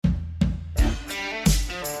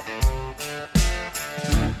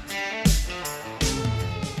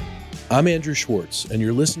I'm Andrew Schwartz, and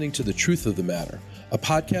you're listening to The Truth of the Matter, a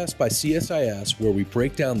podcast by CSIS where we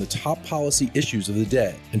break down the top policy issues of the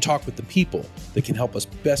day and talk with the people that can help us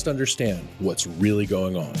best understand what's really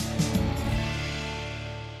going on.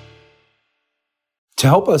 To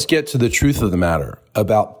help us get to the truth of the matter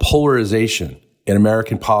about polarization in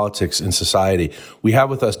American politics and society, we have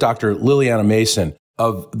with us Dr. Lillianna Mason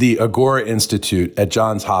of the Agora Institute at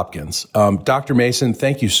Johns Hopkins. Dr. Mason,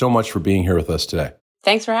 thank you so much for being here with us today.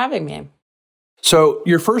 Thanks for having me. So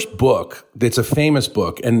your first book, it's a famous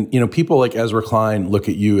book, and people like Ezra Klein look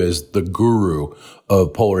at you as the guru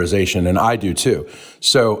of polarization, and I do too.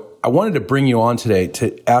 So I wanted to bring you on today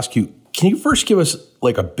to ask you, can you first give us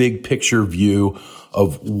like a big picture view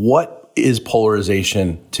of what is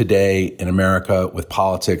polarization today in America with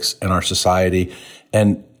politics and our society?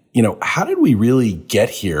 And, how did we really get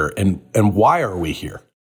here and why are we here?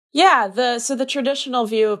 Yeah, so the traditional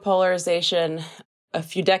view of polarization a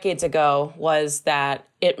few decades ago was that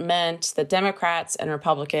it meant that Democrats and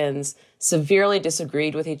Republicans severely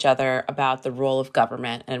disagreed with each other about the role of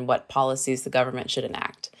government and what policies the government should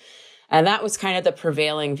enact. And that was kind of the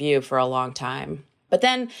prevailing view for a long time. But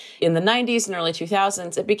then in the 90s and early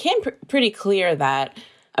 2000s, it became pretty clear that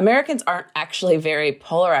Americans aren't actually very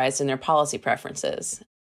polarized in their policy preferences.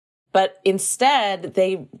 But instead,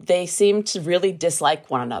 they seem to really dislike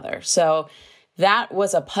one another. So that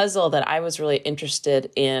was a puzzle that I was really interested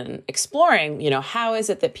in exploring. How is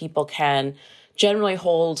it that people can generally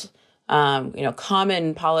hold,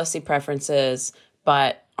 common policy preferences,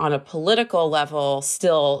 but on a political level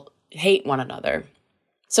still hate one another?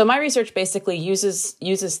 So my research basically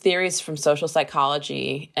uses theories from social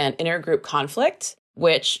psychology and intergroup conflict,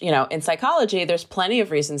 which, in psychology, there's plenty of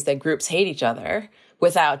reasons that groups hate each other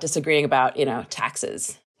without disagreeing about,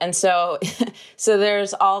 taxes. And so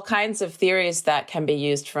there's all kinds of theories that can be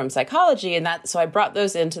used from psychology. And so I brought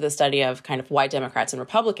those into the study of kind of why Democrats and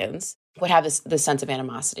Republicans would have this sense of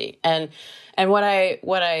animosity. And what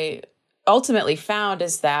I ultimately found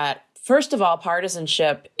is that, first of all,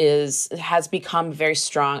 partisanship has become a very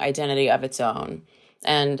strong identity of its own.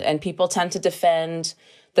 And people tend to defend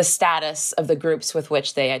the status of the groups with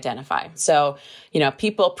which they identify. So,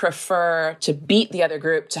 people prefer to beat the other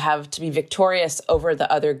group, to be victorious over the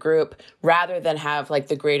other group, rather than have like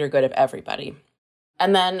the greater good of everybody.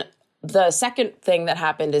 And then the second thing that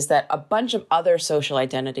happened is that a bunch of other social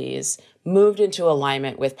identities moved into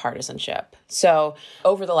alignment with partisanship. So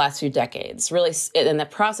over the last few decades, really, and the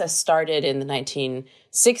process started in the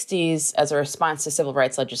 1960s as a response to civil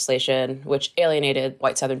rights legislation, which alienated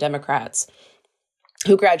white Southern Democrats,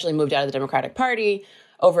 who gradually moved out of the Democratic Party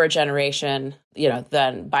over a generation.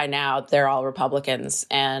 Then by now they're all Republicans.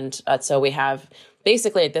 And so we have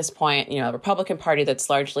basically at this point, a Republican Party that's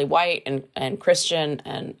largely white and Christian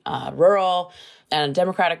and rural, and a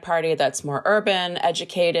Democratic Party that's more urban,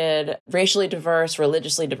 educated, racially diverse,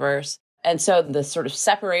 religiously diverse. And so the sort of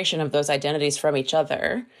separation of those identities from each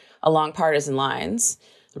other along partisan lines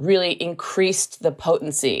really increased the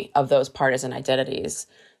potency of those partisan identities,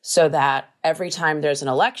 so that every time there's an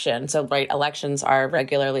election, elections are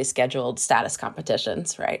regularly scheduled status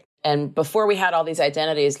competitions, right? And before we had all these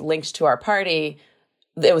identities linked to our party,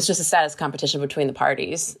 it was just a status competition between the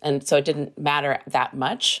parties. And so it didn't matter that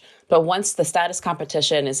much. But once the status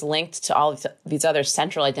competition is linked to all these other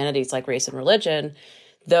central identities like race and religion,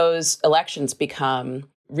 those elections become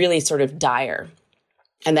really sort of dire.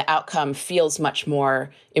 And the outcome feels much more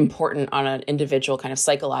important on an individual kind of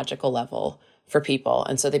psychological level for people.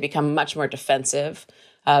 And so they become much more defensive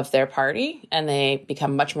of their party, and they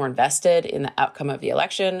become much more invested in the outcome of the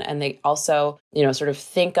election. And they also, sort of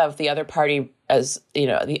think of the other party as,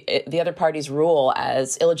 the other party's rule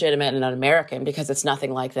as illegitimate and un-American because it's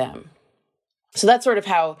nothing like them. So that's sort of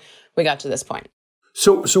how we got to this point.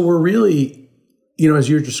 So we're really, as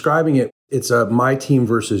you're describing it, it's a my team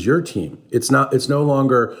versus your team. It's no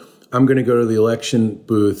longer, I'm going to go to the election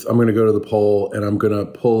booth, I'm going to go to the poll, and I'm going to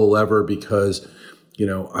pull a lever because,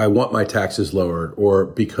 I want my taxes lowered, or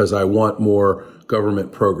because I want more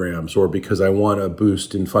government programs, or because I want a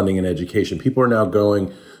boost in funding and education. People are now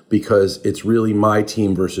going because it's really my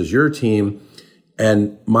team versus your team,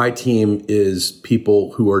 and my team is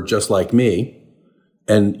people who are just like me,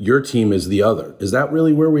 and your team is the other. Is that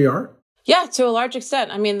really where we are? Yeah, to a large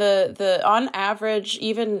extent. I mean, the on average,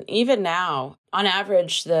 even now, on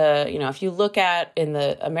average, if you look at in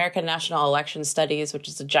the American National Election Studies, which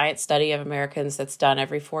is a giant study of Americans that's done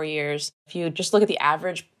every 4 years, if you just look at the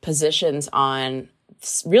average positions on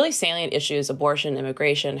really salient issues, abortion,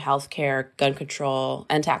 immigration, healthcare, gun control,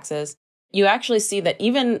 and taxes, you actually see that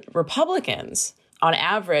even Republicans, on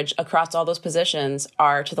average, across all those positions,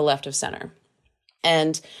 are to the left of center.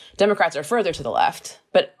 And Democrats are further to the left.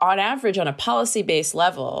 But on average, on a policy-based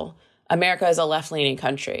level, America is a left-leaning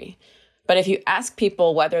country. But if you ask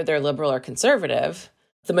people whether they're liberal or conservative,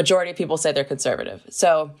 the majority of people say they're conservative.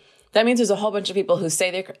 So that means there's a whole bunch of people who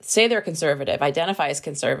say they're conservative, identify as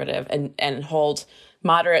conservative, and hold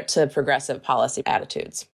moderate to progressive policy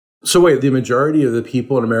attitudes. So wait, the majority of the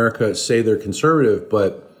people in America say they're conservative,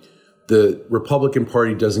 but the Republican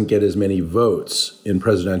Party doesn't get as many votes in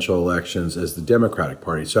presidential elections as the Democratic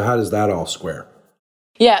Party. So how does that all square?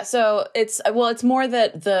 Yeah, so it's more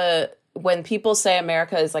that when people say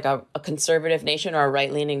America is like a conservative nation or a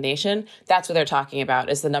right-leaning nation, that's what they're talking about,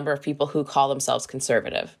 is the number of people who call themselves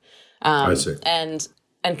conservative. I see. And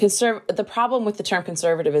the problem with the term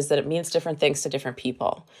conservative is that it means different things to different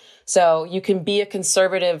people. So you can be a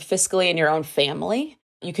conservative fiscally in your own family.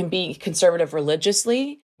 You can be conservative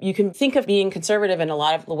religiously. You can think of being conservative in a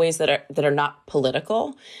lot of ways that are not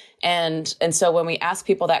political. And so when we ask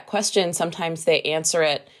people that question, sometimes they answer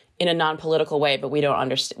it in a non-political way, but we don't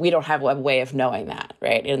understand. We don't have a way of knowing that,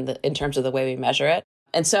 right? In terms of the way we measure it.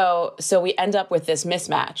 And so we end up with this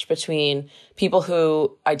mismatch between people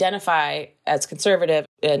who identify as conservative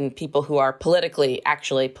and people who are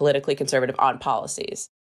actually politically conservative on policies.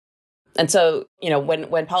 And so,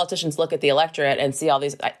 when politicians look at the electorate and see all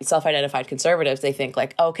these self-identified conservatives, they think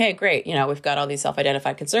like, okay, great. We've got all these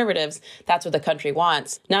self-identified conservatives. That's what the country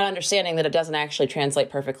wants, not understanding that it doesn't actually translate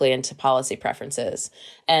perfectly into policy preferences.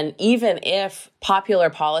 And even if popular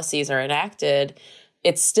policies are enacted,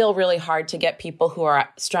 it's still really hard to get people who are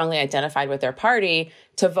strongly identified with their party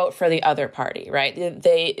to vote for the other party, right?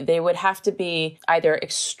 They would have to be either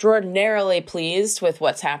extraordinarily pleased with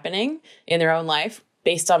what's happening in their own life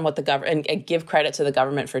based on what the government, and give credit to the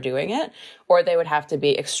government for doing it, or they would have to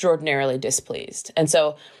be extraordinarily displeased. And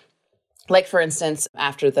so, like, for instance,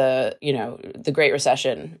 after the Great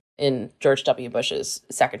Recession in George W. Bush's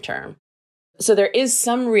second term. So there is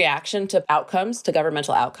some reaction to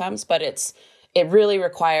governmental outcomes, but it really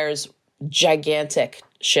requires gigantic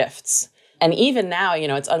shifts. And even now,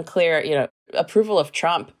 it's unclear, approval of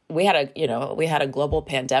Trump, we had a global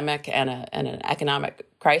pandemic and an economic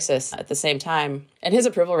crisis at the same time, and his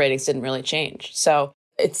approval ratings didn't really change. So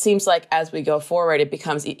it seems like as we go forward, it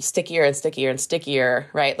becomes stickier and stickier and stickier,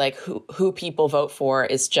 right? Like who people vote for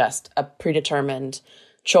is just a predetermined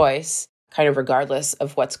choice, kind of regardless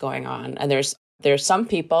of what's going on. And there's some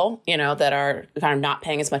people, that are kind of not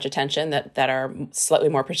paying as much attention, that are slightly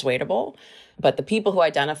more persuadable. But the people who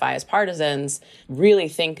identify as partisans really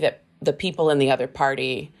think that the people in the other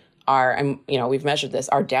party are, and we've measured this,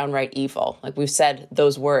 are downright evil. Like, we've said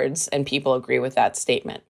those words and people agree with that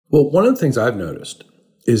statement. Well, one of the things I've noticed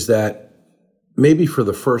is that maybe for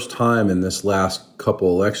the first time in this last couple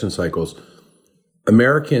election cycles,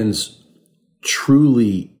 Americans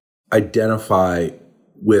truly identify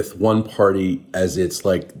with one party as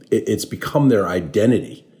it's become their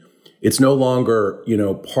identity. It's no longer,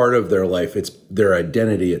 part of their life. It's their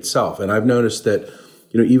identity itself. And I've noticed that,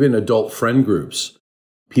 even adult friend groups,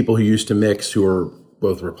 people who used to mix, who are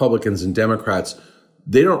both Republicans and Democrats,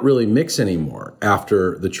 they don't really mix anymore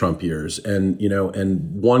after the Trump years. And,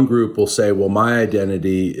 and one group will say, well, my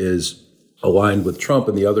identity is aligned with Trump.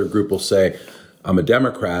 And the other group will say, I'm a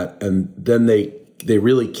Democrat. And then they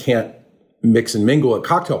really can't mix and mingle at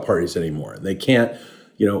cocktail parties anymore. They can't,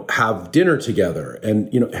 have dinner together.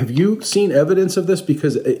 And, have you seen evidence of this?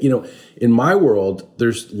 Because, in my world,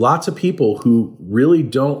 there's lots of people who really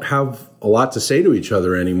don't have a lot to say to each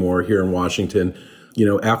other anymore here in Washington,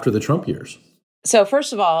 after the Trump years. So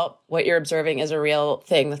first of all, what you're observing is a real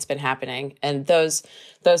thing that's been happening. And those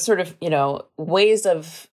sort of, ways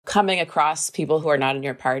of coming across people who are not in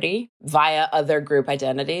your party via other group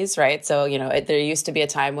identities, right? So, there used to be a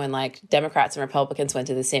time when like Democrats and Republicans went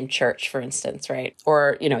to the same church, for instance, right?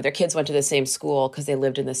 Or, their kids went to the same school because they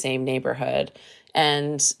lived in the same neighborhood.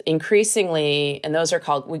 And increasingly, and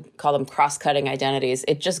we call them cross-cutting identities,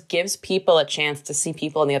 it just gives people a chance to see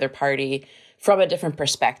people in the other party from a different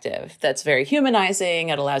perspective. That's very humanizing.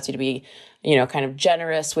 It allows you to be, kind of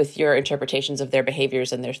generous with your interpretations of their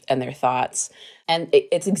behaviors and their thoughts. And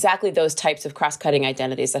it's exactly those types of cross-cutting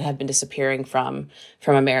identities that have been disappearing from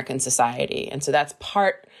American society. And so that's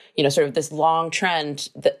part, sort of this long trend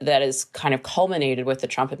that is kind of culminated with the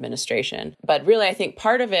Trump administration. But really, I think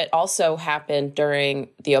part of it also happened during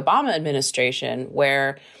the Obama administration,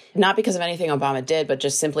 where not because of anything Obama did, but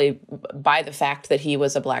just simply by the fact that he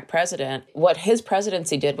was a Black president, what his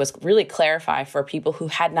presidency did was really clarify for people who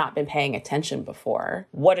had not been paying attention before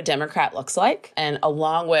what a Democrat looks like. And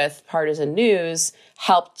along with partisan news,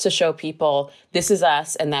 helped to show people this is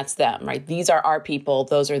us and that's them, right? These are our people.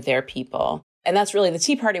 Those are their people. And that's really, the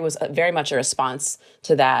Tea Party was very much a response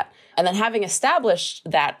to that. And then having established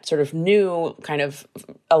that sort of new kind of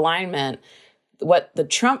alignment, what the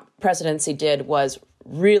Trump presidency did was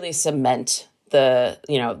really cement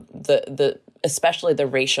the especially the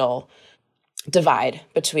racial divide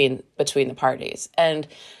between the parties. And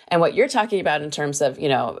what you're talking about in terms of,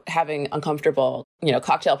 having uncomfortable,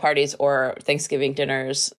 cocktail parties or Thanksgiving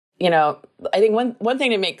dinners, I think one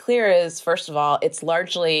thing to make clear is, first of all, it's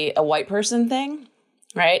largely a white person thing,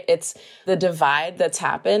 right? It's the divide that's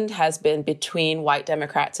happened has been between white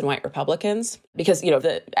Democrats and white Republicans because,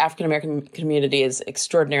 the African-American community is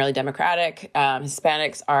extraordinarily Democratic.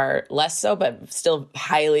 Hispanics are less so, but still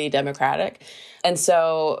highly Democratic. And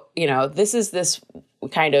so, this is this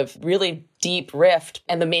kind of really deep rift.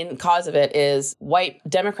 And the main cause of it is white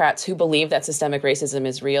Democrats who believe that systemic racism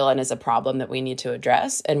is real and is a problem that we need to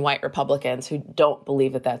address, and white Republicans who don't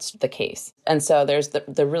believe that that's the case. And so there's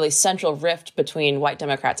the really central rift between white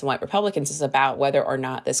Democrats and white Republicans is about whether or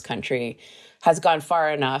not this country has gone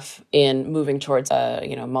far enough in moving towards a,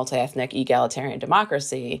 multi-ethnic egalitarian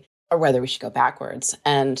democracy, or whether we should go backwards.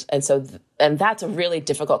 And that's a really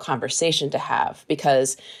difficult conversation to have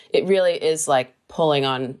because it really is like pulling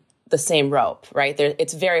on the same rope, right?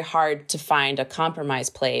 It's very hard to find a compromise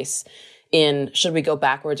place in should we go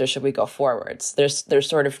backwards or should we go forwards? There's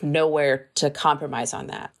sort of nowhere to compromise on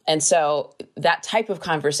that. And so that type of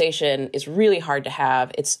conversation is really hard to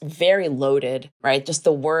have. It's very loaded, right? Just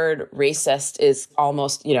the word racist is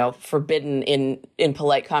almost, forbidden in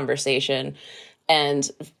polite conversation. And,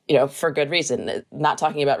 for good reason, not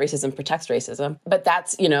talking about racism protects racism. But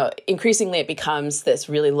that's, increasingly it becomes this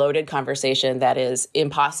really loaded conversation that is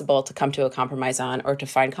impossible to come to a compromise on or to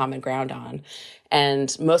find common ground on.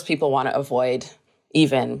 And most people want to avoid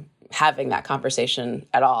even having that conversation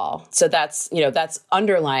at all. So that's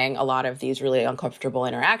underlying a lot of these really uncomfortable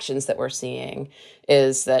interactions that we're seeing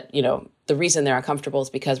is that, the reason they're uncomfortable is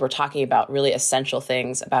because we're talking about really essential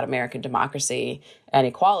things about American democracy and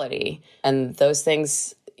equality. And those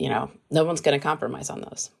things, no one's going to compromise on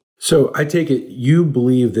those. So I take it you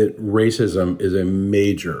believe that racism is a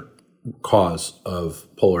major cause of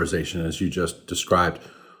polarization, as you just described.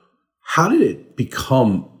 How did it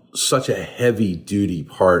become such a heavy duty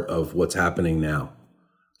part of what's happening now?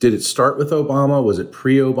 Did it start with Obama? Was it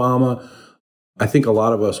pre-Obama? I think a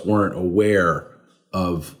lot of us weren't aware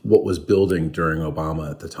of what was building during Obama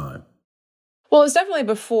at the time. Well, it was definitely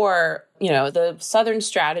before, the Southern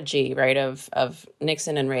strategy, right, of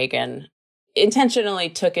Nixon and Reagan intentionally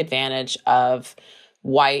took advantage of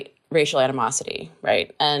white racial animosity,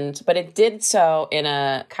 right? But it did so in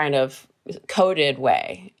a kind of coded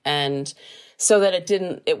way. And so that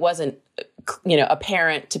it wasn't,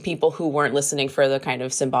 apparent to people who weren't listening for the kind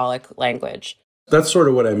of symbolic language. That's sort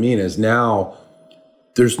of what I mean is now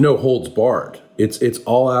there's no holds barred. It's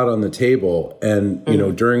all out on the table. And,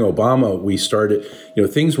 during Obama, we started,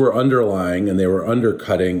 things were underlying and they were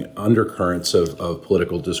undercutting undercurrents of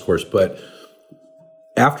political discourse. But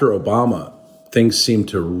after Obama, things seemed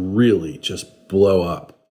to really just blow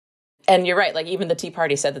up. And you're right. Like even the Tea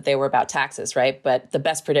Party said that they were about taxes, right? But the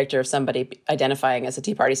best predictor of somebody identifying as a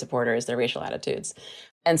Tea Party supporter is their racial attitudes.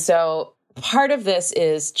 And so part of this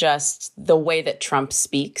is just the way that Trump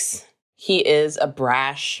speaks. He is a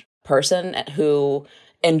brash person who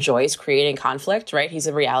enjoys creating conflict, right? He's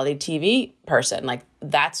a reality TV person. Like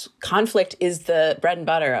conflict is the bread and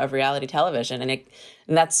butter of reality television. And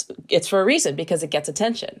it's for a reason because it gets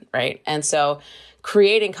attention, right? And so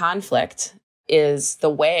creating conflict is the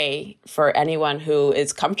way for anyone who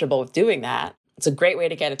is comfortable with doing that. It's a great way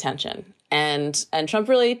to get attention. And Trump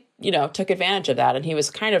really, took advantage of that. And he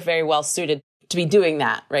was kind of very well suited to be doing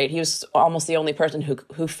that, right? He was almost the only person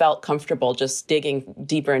who felt comfortable just digging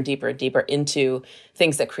deeper and deeper and deeper into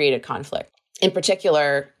things that created conflict. In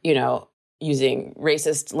particular, using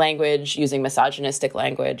racist language, using misogynistic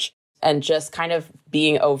language, and just kind of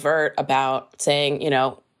being overt about saying,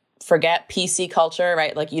 forget PC culture,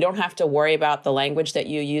 right? Like you don't have to worry about the language that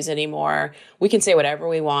you use anymore. We can say whatever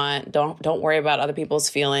we want. Don't worry about other people's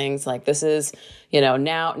feelings. Like this is,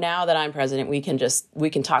 now that I'm president, we can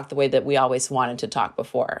talk the way that we always wanted to talk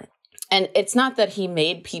before. And it's not that he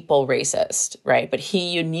made people racist, right? But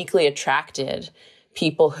he uniquely attracted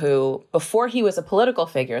people who, before he was a political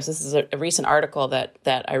figure, so this is a recent article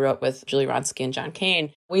that I wrote with Julie Ronsky and John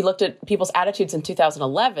Kane. We looked at people's attitudes in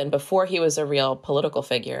 2011, before he was a real political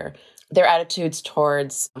figure, their attitudes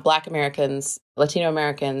towards Black Americans, Latino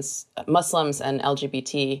Americans, Muslims, and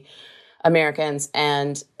LGBT Americans,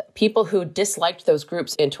 and people who disliked those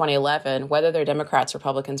groups in 2011, whether they're Democrats,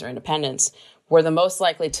 Republicans, or independents, were the most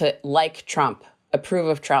likely to like Trump, approve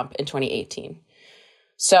of Trump in 2018.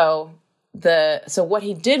 So so what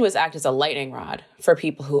he did was act as a lightning rod for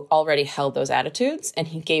people who already held those attitudes, and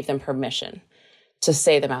he gave them permission to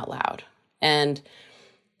say them out loud. And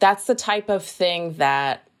that's the type of thing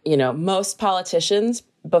that, most politicians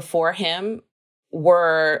before him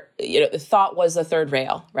were, thought was the third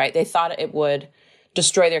rail, right? They thought it would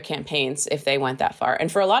destroy their campaigns if they went that far.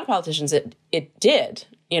 And for a lot of politicians, it did,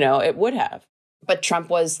 it would have. But Trump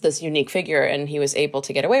was this unique figure, and he was able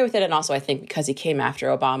to get away with it. And also, I think because he came after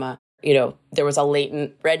Obama, there was a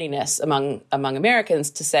latent readiness among Americans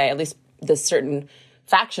to say, at least this certain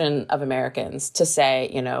faction of Americans, to say,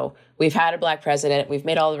 we've had a Black president, we've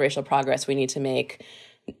made all the racial progress we need to make.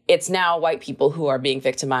 It's now white people who are being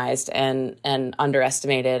victimized and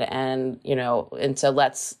underestimated, and so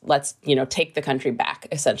let's take the country back.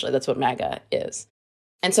 Essentially, that's what MAGA is.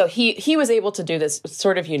 And so he was able to do this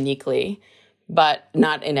sort of uniquely, but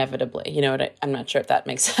not inevitably. I'm not sure if that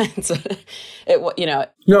makes sense.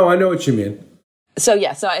 No, I know what you mean. So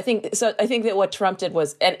I think that what Trump did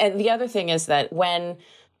was, and the other thing is that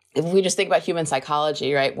if we just think about human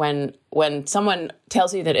psychology, right? When someone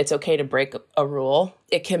tells you that it's okay to break a rule,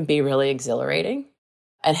 it can be really exhilarating.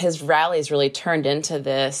 And his rallies really turned into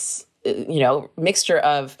this, mixture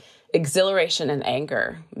of exhilaration and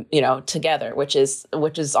anger, together, which is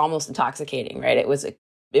almost intoxicating, right? It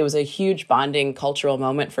was a huge bonding cultural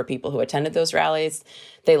moment for people who attended those rallies.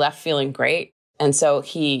 They left feeling great. And so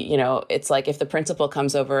he, it's like if the principal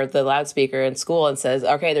comes over the loudspeaker in school and says,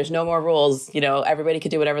 okay, there's no more rules, everybody can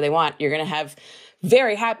do whatever they want. You're going to have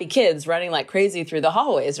very happy kids running like crazy through the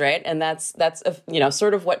hallways, right? And that's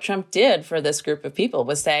sort of what Trump did for this group of people,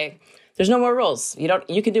 was say, there's no more rules.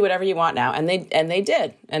 You can do whatever you want now. And they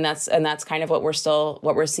did. And that's kind of what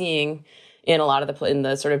we're seeing in a lot of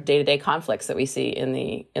the sort of day-to-day conflicts that we see in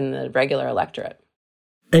the regular electorate.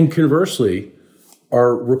 And conversely,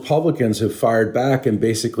 our Republicans have fired back and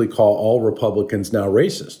basically call all Republicans now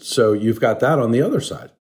racist. So you've got that on the other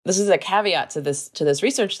side. This is a caveat to this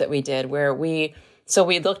research that we did, where we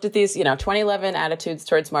looked at these, 2011 attitudes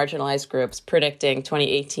towards marginalized groups, predicting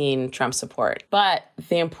 2018 Trump support. But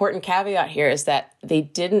the important caveat here is that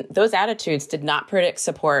those attitudes did not predict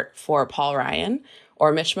support for Paul Ryan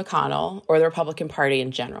or Mitch McConnell or the Republican Party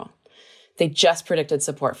in general. They just predicted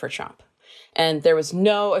support for Trump. And there was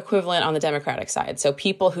no equivalent on the Democratic side. So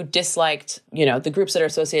people who disliked, the groups that are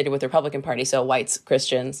associated with the Republican Party, so whites,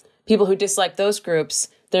 Christians, people who dislike those groups,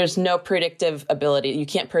 there's no predictive ability. You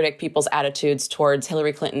can't predict people's attitudes towards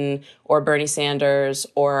Hillary Clinton or Bernie Sanders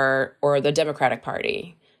or the Democratic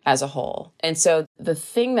Party as a whole. And so the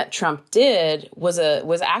thing that Trump did was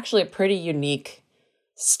actually a pretty unique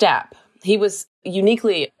step. He was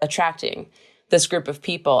uniquely attracting this group of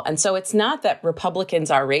people. And so it's not that Republicans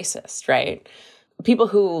are racist, right? People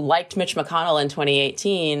who liked Mitch McConnell in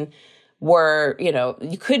 2018 were,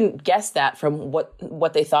 you couldn't guess that from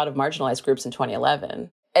what they thought of marginalized groups in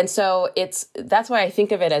 2011. And so that's why I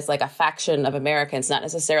think of it as like a faction of Americans, not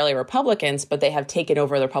necessarily Republicans, but they have taken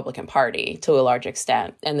over the Republican Party to a large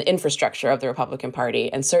extent, and the infrastructure of the Republican Party,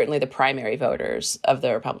 and certainly the primary voters of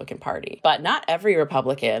the Republican Party. But not every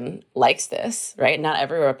Republican likes this, right? Not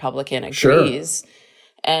every Republican agrees. Sure.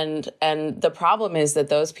 And the problem is that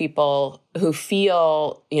those people who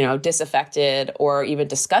feel, disaffected or even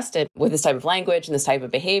disgusted with this type of language and this type of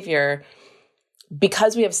behavior,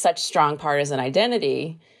 because we have such strong partisan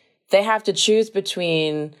identity, they have to choose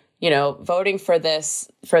between, voting for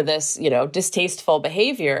this, distasteful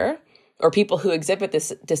behavior, or people who exhibit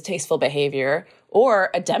this distasteful behavior, or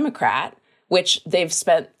a Democrat, which they've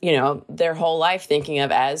spent, their whole life thinking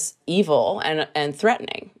of as evil and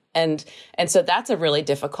threatening. And so that's a really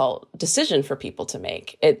difficult decision for people to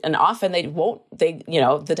make. And often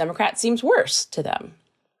the Democrat seems worse to them.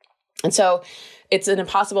 And so it's an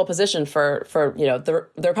impossible position for the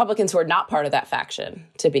Republicans who are not part of that faction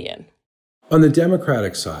to be in. On the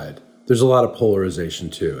Democratic side, there's a lot of polarization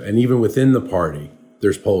too. And even within the party,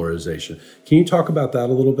 there's polarization. Can you talk about that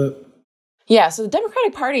a little bit? Yeah, so the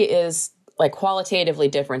Democratic Party is like qualitatively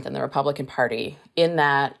different than the Republican Party in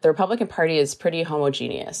that the Republican Party is pretty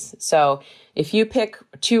homogeneous. So if you pick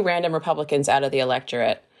two random Republicans out of the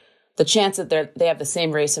electorate, the chance that they have the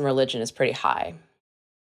same race and religion is pretty high.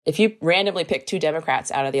 If you randomly pick two Democrats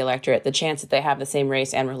out of the electorate, the chance that they have the same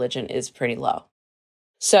race and religion is pretty low.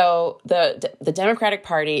 So the Democratic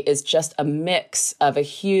Party is just a mix of a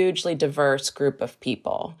hugely diverse group of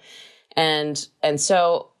people. And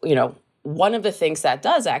so, one of the things that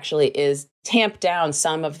does actually is tamp down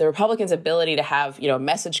some of the Republicans' ability to have,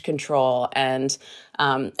 message control and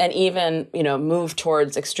even, move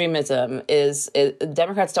towards extremism.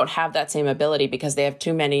 Democrats don't have that same ability because they have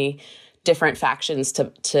too many different factions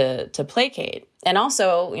to placate. And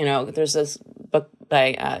also, there's this book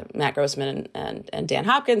by Matt Grossman and Dan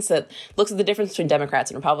Hopkins that looks at the difference between Democrats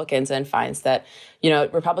and Republicans and finds that,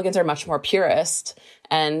 Republicans are much more purist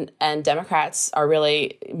and Democrats are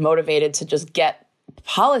really motivated to just get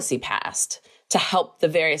policy passed to help the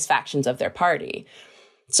various factions of their party.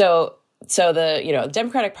 So the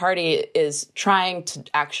Democratic Party is trying to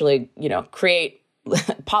actually, create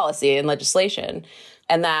policy and legislation.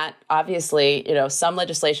 And that obviously, some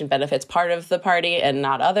legislation benefits part of the party and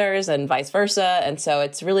not others and vice versa. And so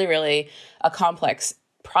it's really, really a complex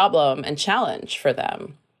problem and challenge for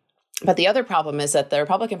them. But the other problem is that the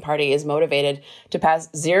Republican Party is motivated to pass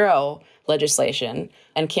zero legislation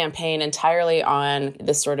and campaign entirely on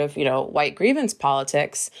this sort of, white grievance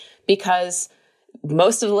politics, because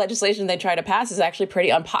most of the legislation they try to pass is actually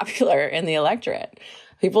pretty unpopular in the electorate.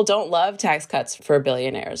 People don't love tax cuts for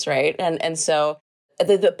billionaires, right? And so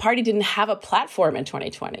the party didn't have a platform in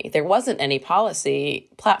 2020. There wasn't any policy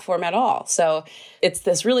platform at all. So it's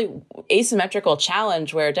this really asymmetrical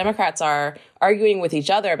challenge where Democrats are arguing with each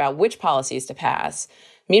other about which policies to pass.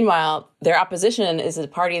 Meanwhile, their opposition is a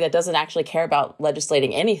party that doesn't actually care about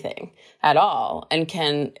legislating anything at all and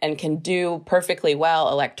can do perfectly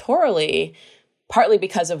well electorally, partly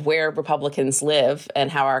because of where Republicans live and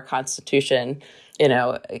how our Constitution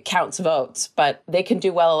counts votes, but they can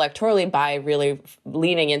do well electorally by really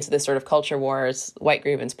leaning into this sort of culture wars, white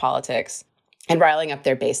grievance politics, and riling up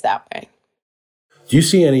their base that way. Do you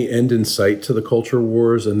see any end in sight to the culture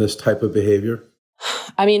wars and this type of behavior?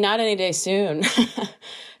 I mean, not any day soon.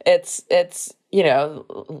 It's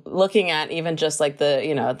looking at even just like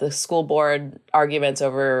the school board arguments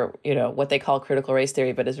over, what they call critical race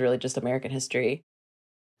theory, but is really just American history.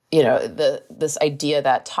 This idea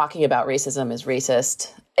that talking about racism is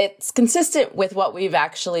racist, it's consistent with what we've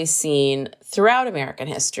actually seen throughout American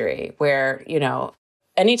history, where,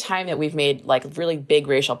 any time that we've made like really big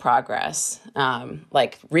racial progress,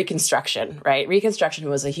 like Reconstruction, right? Reconstruction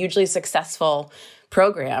was a hugely successful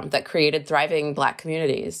program that created thriving Black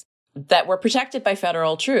communities that were protected by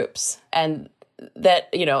federal troops. And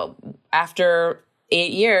that, after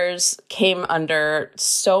 8 years came under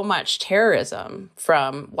so much terrorism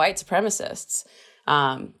from white supremacists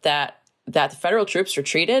that the federal troops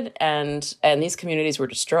retreated and these communities were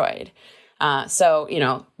destroyed.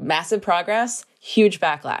 So, massive progress, huge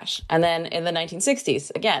backlash. And then in the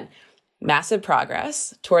 1960s, again, massive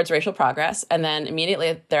progress towards racial progress. And then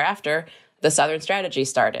immediately thereafter, the Southern strategy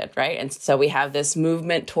started, right? And so we have this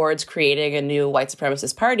movement towards creating a new white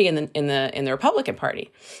supremacist party in the Republican Party,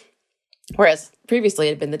 whereas previously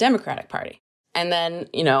it had been the Democratic Party. And then,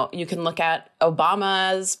 you can look at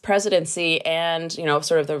Obama's presidency and,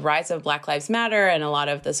 sort of the rise of Black Lives Matter and a lot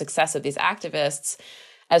of the success of these activists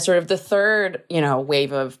as sort of the third,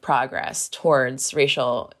 wave of progress towards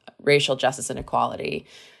racial justice and equality.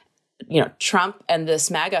 Trump and this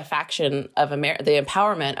MAGA faction of the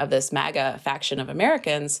empowerment of this MAGA faction of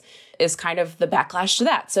Americans is kind of the backlash to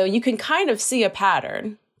that. So you can kind of see a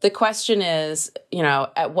pattern. The question is,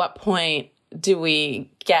 at what point do we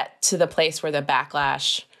get to the place where the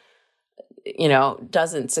backlash,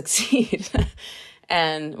 doesn't succeed?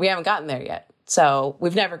 And we haven't gotten there yet. So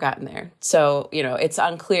we've never gotten there. So, it's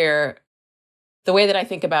unclear. The way that I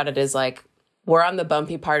think about it is like, we're on the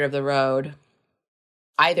bumpy part of the road,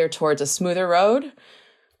 either towards a smoother road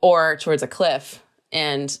or towards a cliff.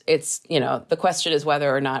 And it's, the question is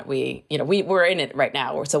whether or not we're in it right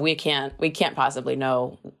now. So we can't possibly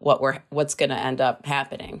know what's going to end up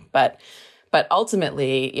happening. But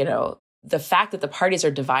ultimately, the fact that the parties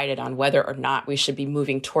are divided on whether or not we should be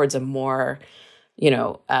moving towards a more,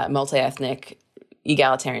 multi-ethnic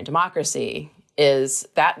egalitarian democracy is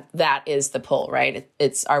that is the pull, right?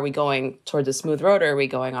 It's are we going towards a smooth road or are we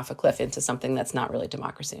going off a cliff into something that's not really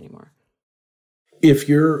democracy anymore? If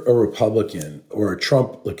you're a Republican or a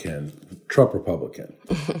Trump Republican,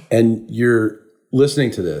 and you're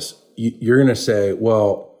listening to this, you're going to say,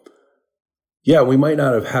 well, yeah, we might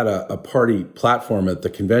not have had a party platform at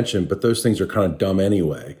the convention, but those things are kind of dumb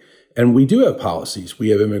anyway. And we do have policies.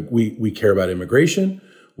 We care about immigration.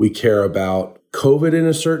 We care about COVID in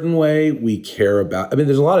a certain way. We care about,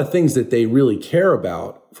 there's a lot of things that they really care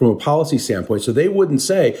about from a policy standpoint. So they wouldn't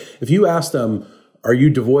say, if you ask them, are you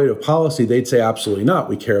devoid of policy? They'd say, absolutely not.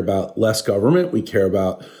 We care about less government. We care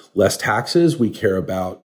about less taxes. We care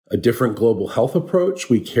about a different global health approach.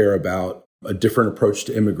 We care about a different approach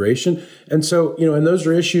to immigration. And so, and those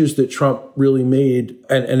are issues that Trump really made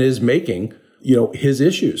and is making, his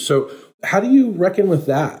issues. So how do you reckon with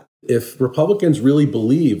that? If Republicans really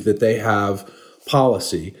believe that they have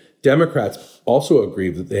policy Democrats also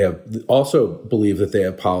believe that they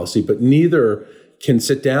have policy, but neither can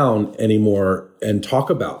sit down anymore and talk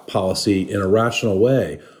about policy in a rational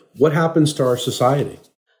way. What happens to our society?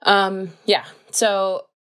 Yeah. So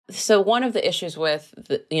one of the issues with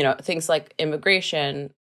things like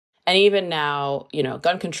immigration and even now,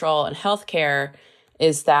 gun control and healthcare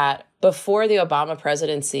is that before the Obama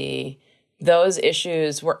presidency, those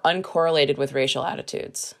issues were uncorrelated with racial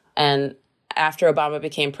attitudes. And after Obama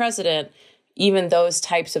became president, even those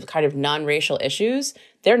types of kind of non-racial issues,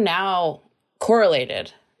 they're now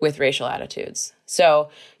correlated with racial attitudes. So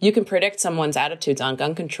you can predict someone's attitudes on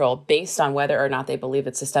gun control based on whether or not they believe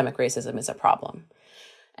that systemic racism is a problem.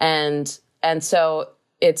 And so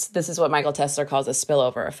this is what Michael Tesler calls a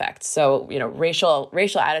spillover effect. So, racial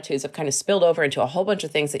attitudes have kind of spilled over into a whole bunch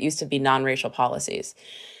of things that used to be non-racial policies.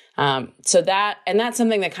 So that's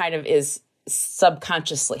something that kind of is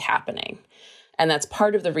subconsciously happening. And that's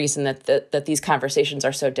part of the reason that these conversations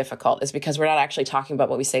are so difficult, is because we're not actually talking about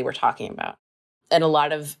what we say we're talking about. And a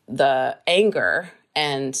lot of the anger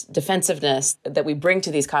and defensiveness that we bring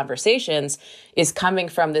to these conversations is coming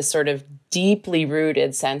from this sort of deeply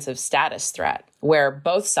rooted sense of status threat, where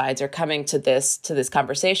both sides are coming to this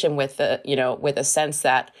conversation with a sense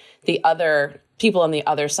that the other people on the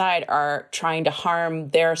other side are trying to harm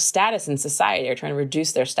their status in society, or trying to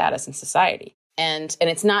reduce their status in society. And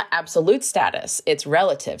it's not absolute status, it's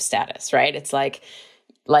relative status, right? It's like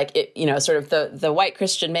it, sort of the white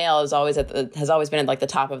Christian male has always been at like the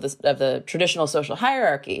top of the traditional social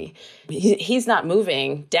hierarchy. He's not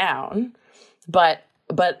moving down, but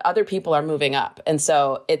other people are moving up. And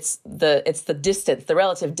so it's the distance, the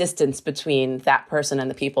relative distance between that person and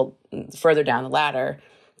the people further down the ladder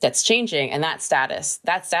that's changing. And that status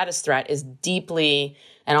threat is deeply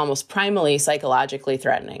and almost primally psychologically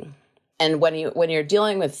threatening. And when you're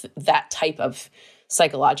dealing with that type of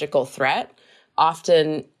psychological threat,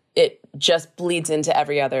 often it just bleeds into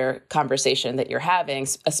every other conversation that you're having,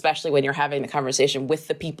 especially when you're having the conversation with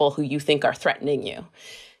the people who you think are threatening you.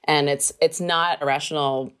 And it's not a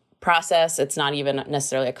rational process. It's not even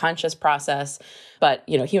necessarily a conscious process. But,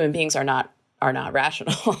 human beings are not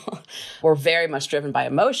rational. We're very much driven by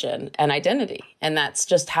emotion and identity. And that's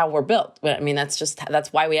just how we're built. I mean,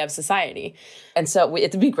 that's why we have society. And so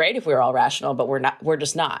it'd be great if we were all rational, but we're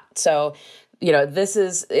just not. So,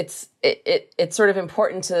 it's sort of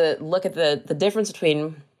important to look at the difference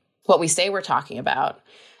between what we say we're talking about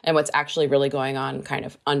and what's actually really going on kind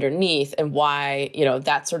of underneath, and why,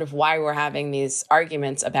 that's sort of why we're having these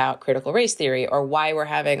arguments about critical race theory, or why we're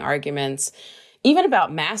having arguments even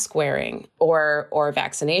about mask wearing or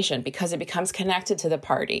vaccination, because it becomes connected to the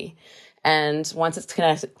party. And once it's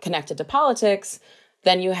connected to politics,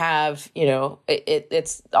 then you have,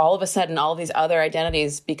 it's all of a sudden all of these other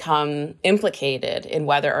identities become implicated in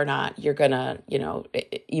whether or not you're going to,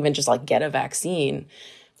 even just like get a vaccine.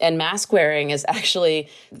 And mask wearing is actually,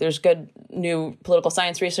 there's good new political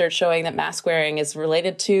science research showing that mask wearing is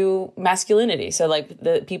related to masculinity. So like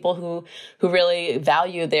the people who really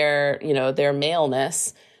value their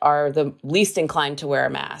maleness are the least inclined to wear a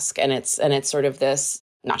mask. And it's sort of this,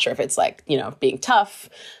 not sure if it's like, being tough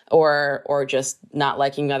or just not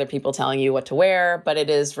liking other people telling you what to wear, but it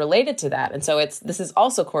is related to that. And so this is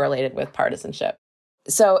also correlated with partisanship.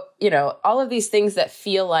 So, all of these things that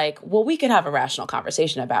feel like, well, we could have a rational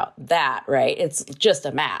conversation about that, right? It's just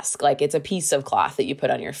a mask, like it's a piece of cloth that you put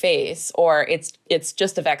on your face, or it's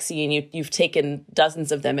just a vaccine. You've taken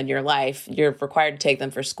dozens of them in your life. You're required to take them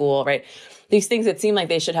for school, right? These things that seem like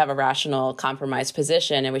they should have a rational compromise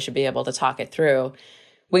position, and we should be able to talk it through.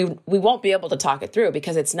 We won't be able to talk it through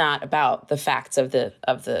because it's not about the facts of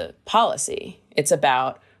the policy. It's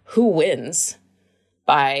about who wins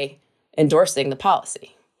by endorsing the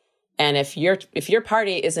policy. And if your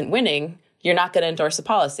party isn't winning, you're not going to endorse the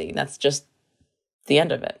policy. That's just the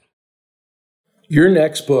end of it. Your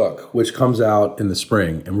next book, which comes out in the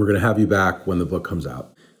spring, and we're going to have you back when the book comes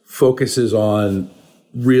out, focuses on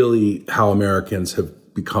really how Americans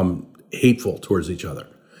have become hateful towards each other,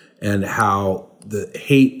 and how the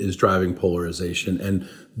hate is driving polarization, and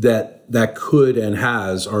that could and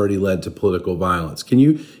has already led to political violence. Can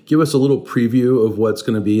you give us a little preview of what's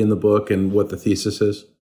going to be in the book and what the thesis is?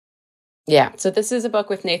 Yeah. So this is a book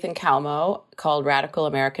with Nathan Kalmo called Radical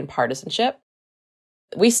American Partisanship.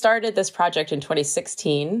 We started this project in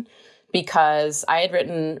 2016 because I had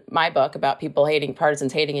written my book about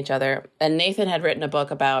partisans hating each other, and Nathan had written a book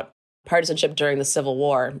about partisanship during the Civil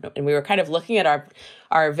War. And we were kind of looking at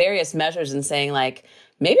our various measures and saying, like,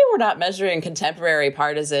 maybe we're not measuring contemporary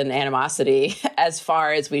partisan animosity as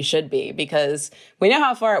far as we should be, because we know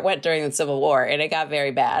how far it went during the Civil War and it got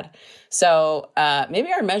very bad. So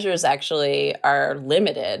maybe our measures actually are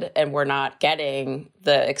limited and we're not getting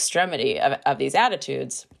the extremity of these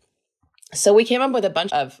attitudes. So we came up with a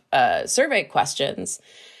bunch of survey questions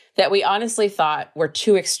that we honestly thought were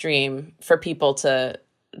too extreme for people to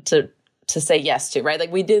say yes to, right?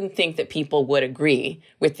 Like, we didn't think that people would agree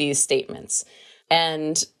with these statements.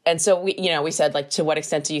 And so we said, like, to what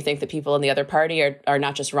extent do you think that people in the other party are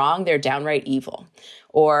not just wrong, they're downright evil?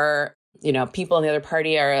 Or, people in the other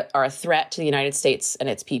party are a threat to the United States and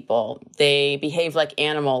its people. They behave like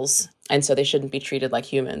animals, and so they shouldn't be treated like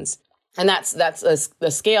humans. And that's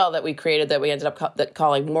the scale that we created that we ended up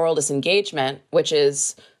calling moral disengagement, which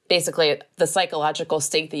is basically the psychological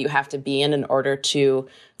state that you have to be in order to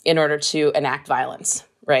enact violence,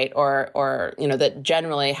 right? Or that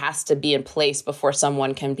generally has to be in place before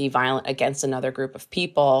someone can be violent against another group of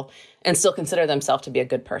people and still consider themselves to be a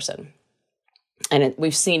good person. And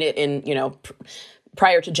we've seen it in,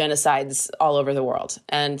 prior to genocides all over the world.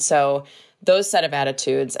 And so those set of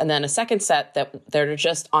attitudes, and then a second set that they're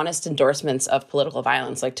just honest endorsements of political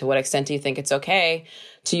violence. Like, to what extent do you think it's okay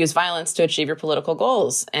to use violence to achieve your political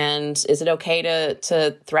goals? And is it okay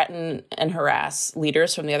to threaten and harass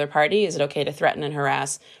leaders from the other party? Is it okay to threaten and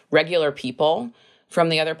harass regular people from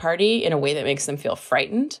the other party in a way that makes them feel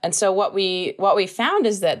frightened? And so what we found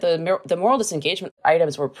is that the moral disengagement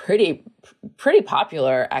items were pretty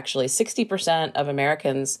popular, actually. 60% of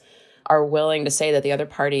Americans are willing to say that the other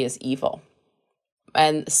party is evil.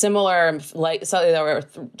 And similar, like, so there were,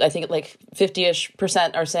 I think, like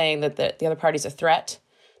 50-ish% are saying that the other party is a threat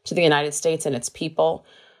to the United States and its people.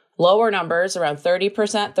 Lower numbers, around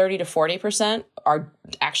 30%, 30 to 40%, are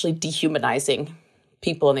actually dehumanizing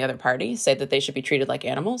people in the other party, say that they should be treated like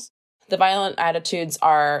animals. The violent attitudes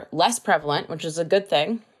are less prevalent, which is a good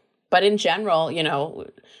thing. But in general,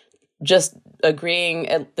 just agreeing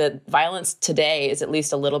that violence today is at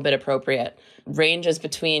least a little bit appropriate ranges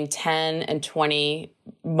between 10 and 20,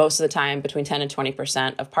 most of the time between 10 and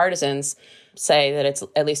 20% of partisans say that it's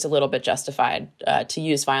at least a little bit justified to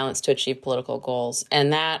use violence to achieve political goals.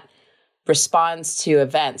 And that responds to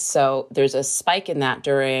events. So there's a spike in that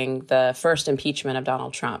during the first impeachment of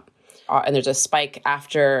Donald Trump. And there's a spike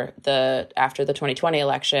after the 2020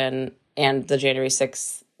 election and the January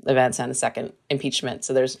 6th events and the second impeachment.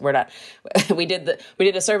 So we did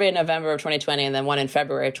a survey in November of 2020 and then one in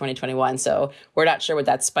February of 2021. So we're not sure what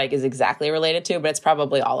that spike is exactly related to, but it's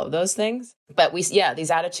probably all of those things. But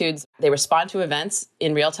these attitudes, they respond to events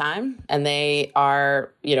in real time, and they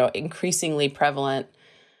are, increasingly prevalent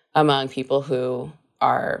among people who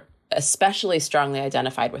are especially strongly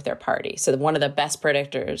identified with their party. So one of the best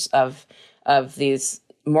predictors of these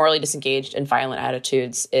morally disengaged and violent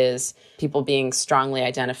attitudes is people being strongly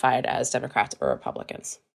identified as Democrats or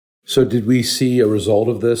Republicans. So did we see a result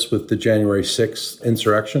of this with the January 6th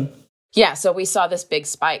insurrection? Yeah, so we saw this big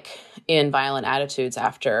spike in violent attitudes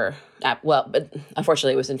but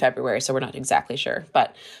unfortunately it was in February, so we're not exactly sure.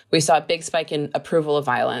 But we saw a big spike in approval of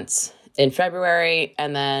violence in February,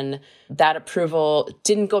 and then that approval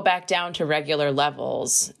didn't go back down to regular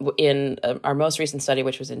levels in our most recent study,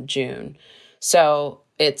 which was in June. So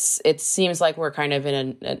it seems like we're kind of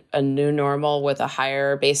in a new normal with a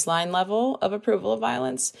higher baseline level of approval of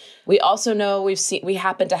violence. We also know we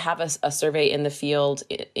happen to have a survey in the field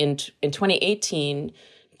in 2018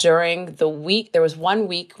 during the week. There was 1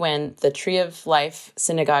 week when the Tree of Life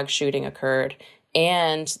synagogue shooting occurred,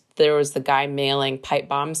 and there was the guy mailing pipe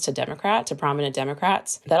bombs to prominent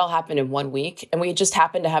Democrats. That all happened in 1 week, and we just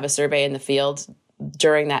happened to have a survey in the field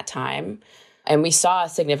during that time. And we saw a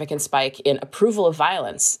significant spike in approval of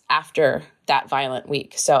violence after that violent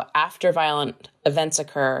week. So after violent events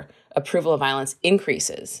occur, approval of violence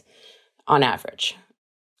increases on average.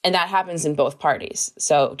 And that happens in both parties.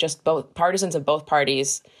 So just both partisans of both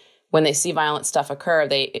parties, when they see violent stuff occur,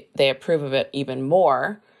 they approve of it even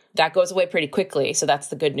more. That goes away pretty quickly. So that's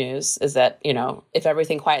the good news, is that, if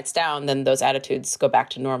everything quiets down, then those attitudes go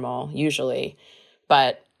back to normal usually.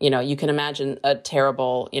 But you can imagine a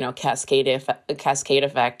terrible, cascade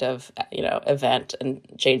effect of, event and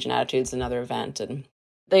change in attitudes, another event. And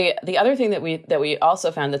the other thing that we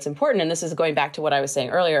also found that's important, and this is going back to what I was saying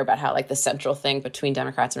earlier about how, like, the central thing between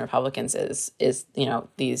Democrats and Republicans is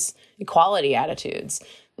these equality attitudes.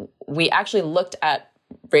 We actually looked at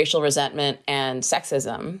racial resentment and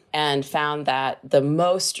sexism and found that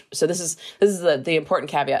so this is the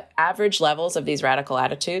important caveat. Average levels of these radical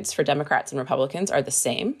attitudes for Democrats and Republicans are the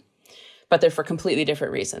same, but they're for completely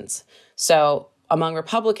different reasons. So among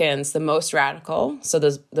Republicans, the most radical, so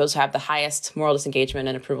those who have the highest moral disengagement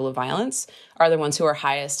and approval of violence, are the ones who are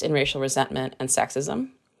highest in racial resentment and sexism.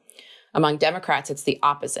 Among Democrats, it's the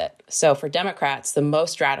opposite. So for Democrats, the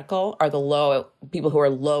most radical are the people who are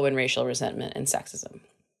low in racial resentment and sexism,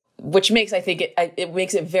 which makes, I think, it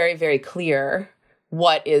makes it very, very clear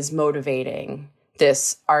what is motivating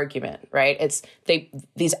this argument, right?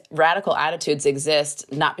 These radical attitudes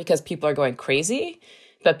exist not because people are going crazy,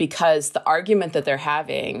 but because the argument that they're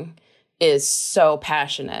having is so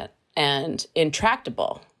passionate and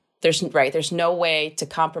intractable. There's no way to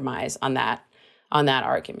compromise on that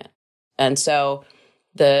argument. And so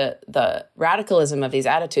the radicalism of these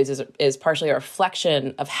attitudes is partially a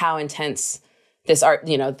reflection of how intense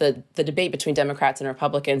the debate between Democrats and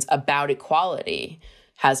Republicans about equality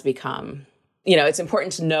has become. It's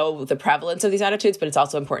important to know the prevalence of these attitudes, but it's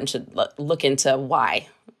also important to look into why,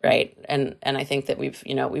 right? And I think that we've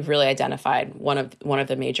really identified one of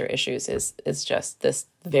the major issues is just this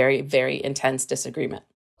very, very intense disagreement.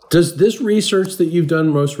 Does this research that you've done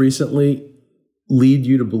most recently lead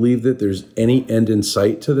you to believe that there's any end in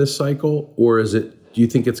sight to this cycle, or do you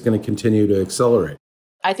think it's going to continue to accelerate?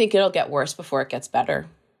 I think it'll get worse before it gets better.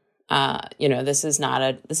 This is not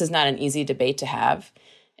an easy debate to have,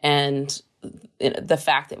 and the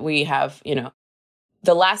fact that we have,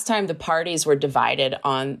 the last time the parties were divided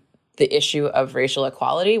on the issue of racial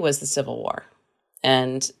equality was the Civil War,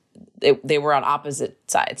 and they were on opposite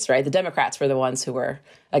sides, right? The Democrats were the ones who were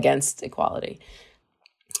against equality.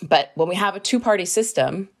 But when we have a two-party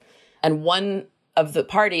system, and one of the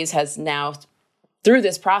parties has now, through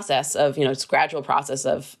this process of, this gradual process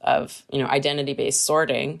of identity-based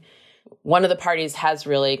sorting, one of the parties has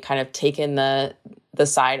really kind of taken the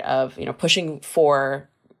side of, pushing for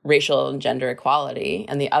racial and gender equality,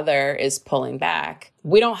 and the other is pulling back.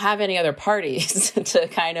 We don't have any other parties to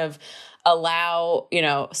kind of allow,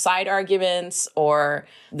 side arguments or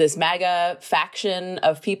this MAGA faction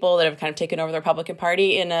of people that have kind of taken over the Republican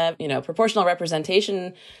Party in a, proportional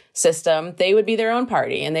representation system. They would be their own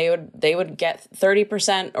party, and they would get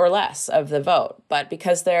 30% or less of the vote. But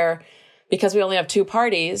because we only have two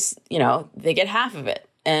parties, they get half of it.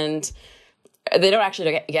 And they don't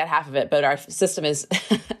actually get half of it, but our system is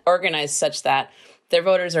organized such that their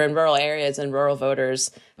voters are in rural areas, and rural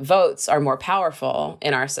voters' votes are more powerful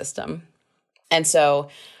in our system. And so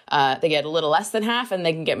they get a little less than half, and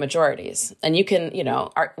they can get majorities. And we can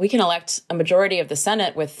elect a majority of the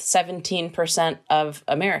Senate with 17% of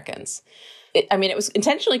Americans. It was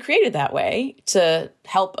intentionally created that way to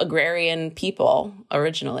help agrarian people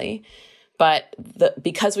originally. But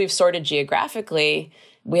because we've sorted geographically,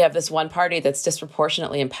 we have this one party that's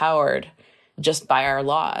disproportionately empowered just by our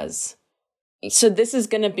laws. So this is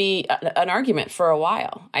going to be an argument for a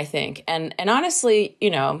while, I think. And honestly,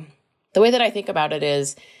 the way that I think about it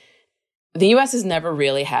is the U.S. has never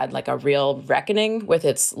really had like a real reckoning with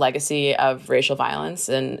its legacy of racial violence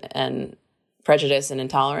and prejudice and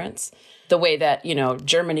intolerance, the way that,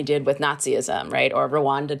 Germany did with Nazism, right? Or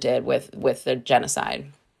Rwanda did with the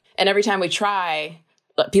genocide. And every time we try,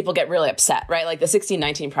 people get really upset, right? Like the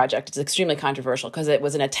 1619 Project is extremely controversial because it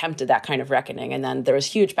was an attempt at that kind of reckoning. And then there was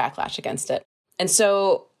huge backlash against it. And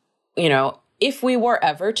so, if we were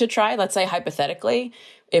ever to try, let's say hypothetically,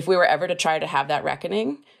 if we were ever to try to have that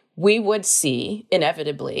reckoning, we would see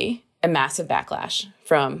inevitably a massive backlash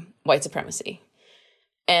from white supremacy.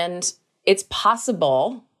 And it's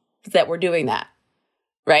possible that we're doing that,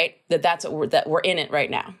 right? That we're in it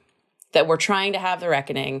right now, that we're trying to have the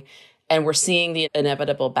reckoning and we're seeing the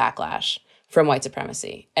inevitable backlash from white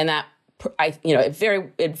supremacy. And that,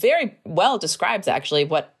 it very well describes actually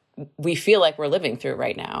what we feel like we're living through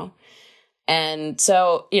right now. And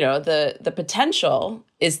so, the potential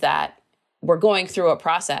is that we're going through a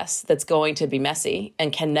process that's going to be messy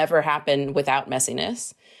and can never happen without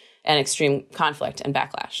messiness and extreme conflict and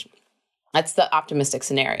backlash. That's the optimistic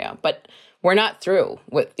scenario. But we're not through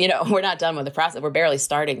with, we're not done with the process. We're barely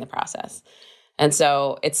starting the process. And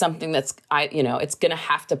so it's something that's, it's going to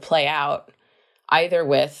have to play out either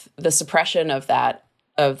with the suppression of that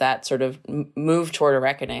sort of move toward a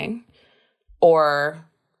reckoning, or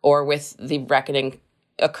with the reckoning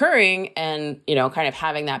occurring and, kind of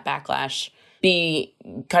having that backlash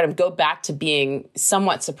go back to being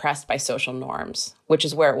somewhat suppressed by social norms, which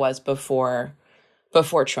is where it was before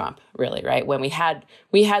Trump, really, right? When we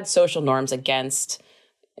had social norms against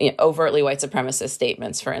overtly white supremacist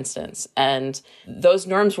statements, for instance, and those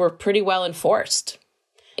norms were pretty well enforced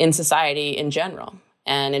in society in general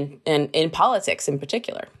and in politics in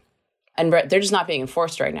particular. And they're just not being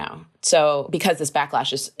enforced right now. So because this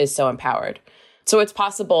backlash is so empowered. So it's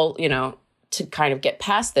possible, to kind of get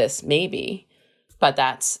past this, maybe, But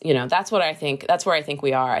that's what I think. That's where I think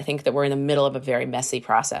we are. I think that we're in the middle of a very messy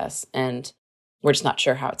process, and we're just not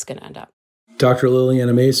sure how it's going to end up. Dr.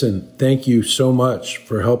 Lillianna Mason, thank you so much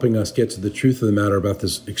for helping us get to the truth of the matter about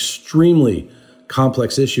this extremely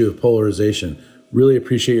complex issue of polarization. Really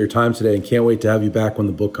appreciate your time today and can't wait to have you back when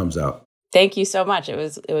the book comes out. Thank you so much. It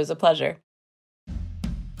was a pleasure.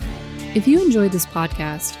 If you enjoyed this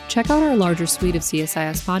podcast, check out our larger suite of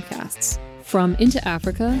CSIS podcasts. From Into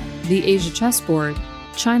Africa, The Asia Chessboard,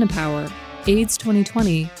 China Power, AIDS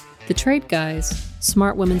 2020, The Trade Guys,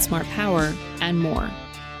 Smart Women, Smart Power, and more.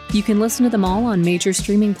 You can listen to them all on major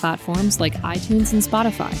streaming platforms like iTunes and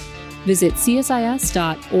Spotify. Visit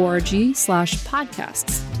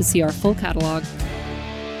csis.org/podcasts to see our full catalog.